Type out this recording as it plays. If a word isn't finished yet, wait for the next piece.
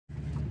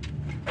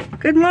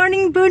Good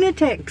morning,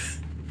 Boonatics.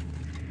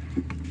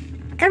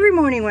 Every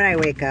morning when I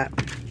wake up,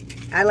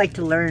 I like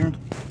to learn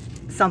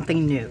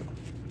something new.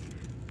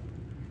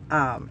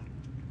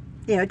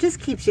 It just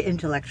keeps you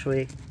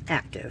intellectually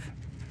active.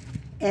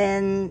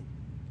 And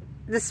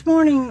this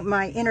morning,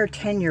 my inner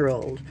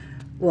 10-year-old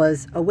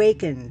was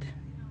awakened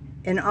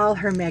in all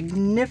her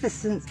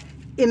magnificent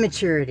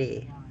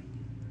immaturity.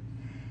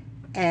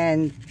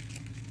 And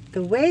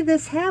the way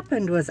this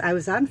happened was I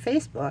was on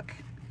Facebook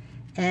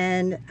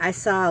and I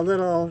saw a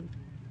little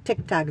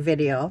TikTok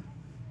video,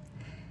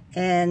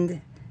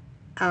 and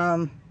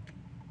a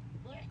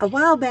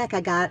while back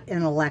I got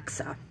an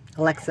Alexa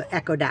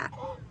Echo Dot,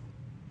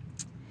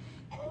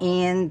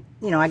 and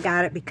I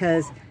got it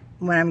because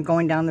when I'm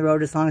going down the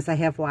road, as long as I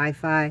have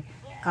Wi-Fi,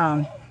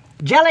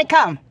 Jelly,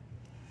 come!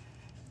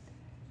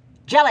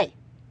 Jelly!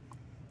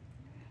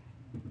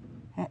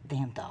 That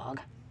damn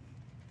dog.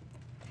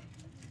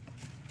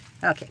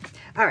 Okay,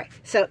 all right,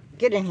 so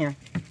get in here.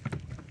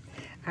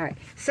 All right,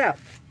 so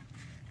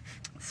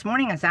this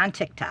morning I was on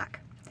TikTok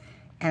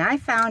and I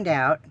found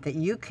out that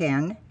you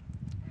can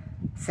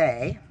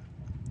say,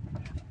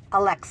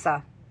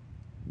 Alexa,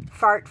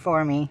 fart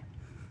for me.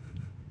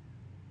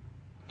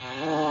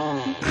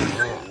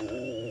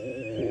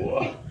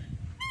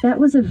 That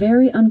was a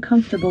very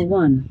uncomfortable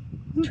one.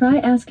 Try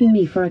asking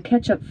me for a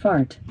ketchup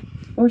fart.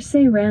 Or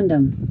say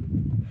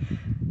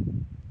random.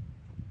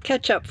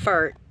 Ketchup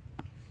fart.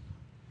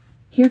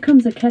 Here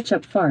comes a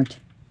ketchup fart.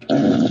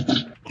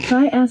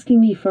 Try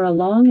asking me for a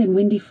long and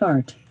windy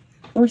fart.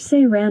 Or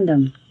say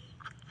random.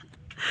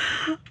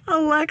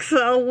 Alexa,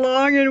 a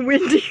long and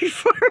windy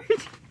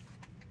fart.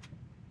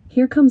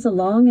 Here comes a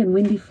long and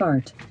windy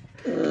fart.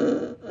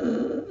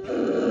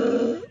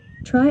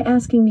 Try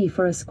asking me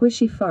for a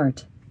squishy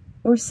fart.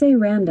 Or say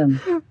random.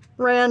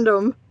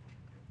 Random.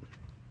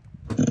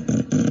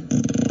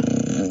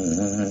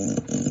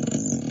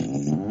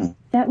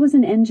 That was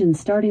an engine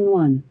starting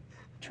one.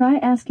 Try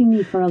asking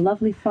me for a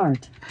lovely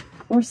fart.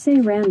 Or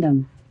say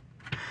random.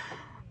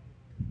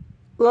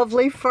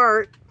 Lovely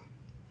fart.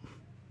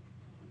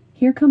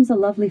 Here comes a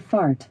lovely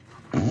fart.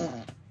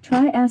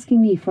 Try asking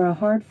me for a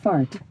hard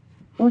fart.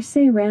 Or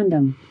say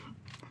random.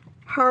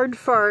 Hard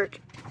fart.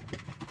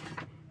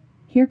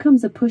 Here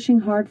comes a pushing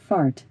hard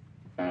fart.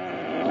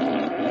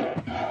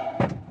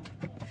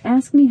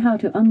 Ask me how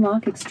to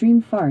unlock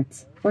extreme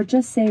farts. Or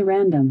just say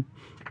random.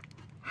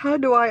 How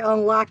do I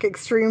unlock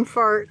extreme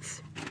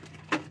farts?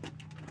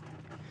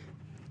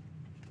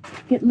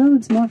 Get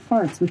loads more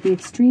farts with the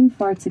Extreme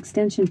Farts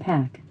extension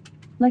pack.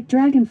 Like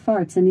Dragon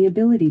Farts and the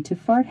ability to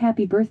fart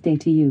happy birthday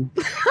to you.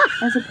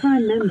 As a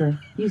Prime member,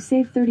 you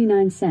save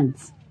 39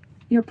 cents.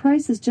 Your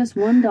price is just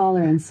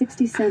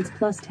 $1.60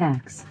 plus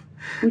tax.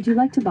 Would you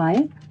like to buy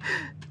it?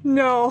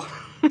 No.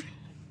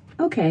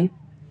 Okay.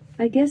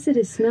 I guess it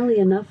is smelly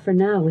enough for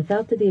now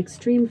without the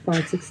Extreme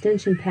Farts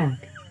extension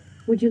pack.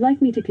 Would you like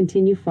me to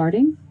continue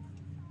farting?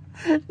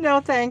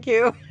 No, thank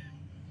you.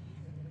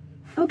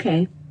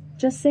 Okay.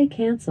 Just say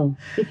cancel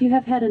if you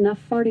have had enough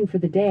farting for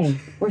the day,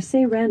 or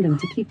say random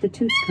to keep the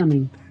toots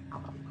coming.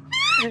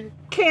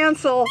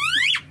 Cancel.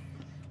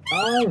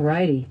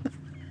 Alrighty.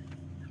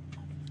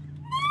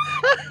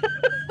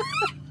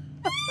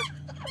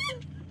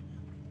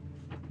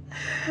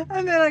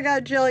 And then I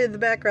got Jelly in the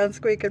background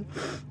squeaking.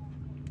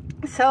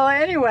 So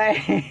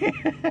anyway,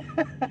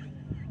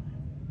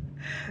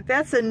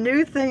 that's a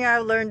new thing I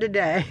learned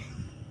today.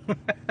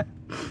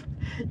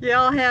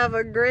 Y'all have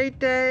a great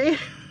day.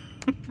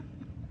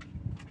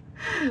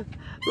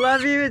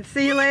 Love you and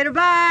see you later.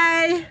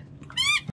 Bye.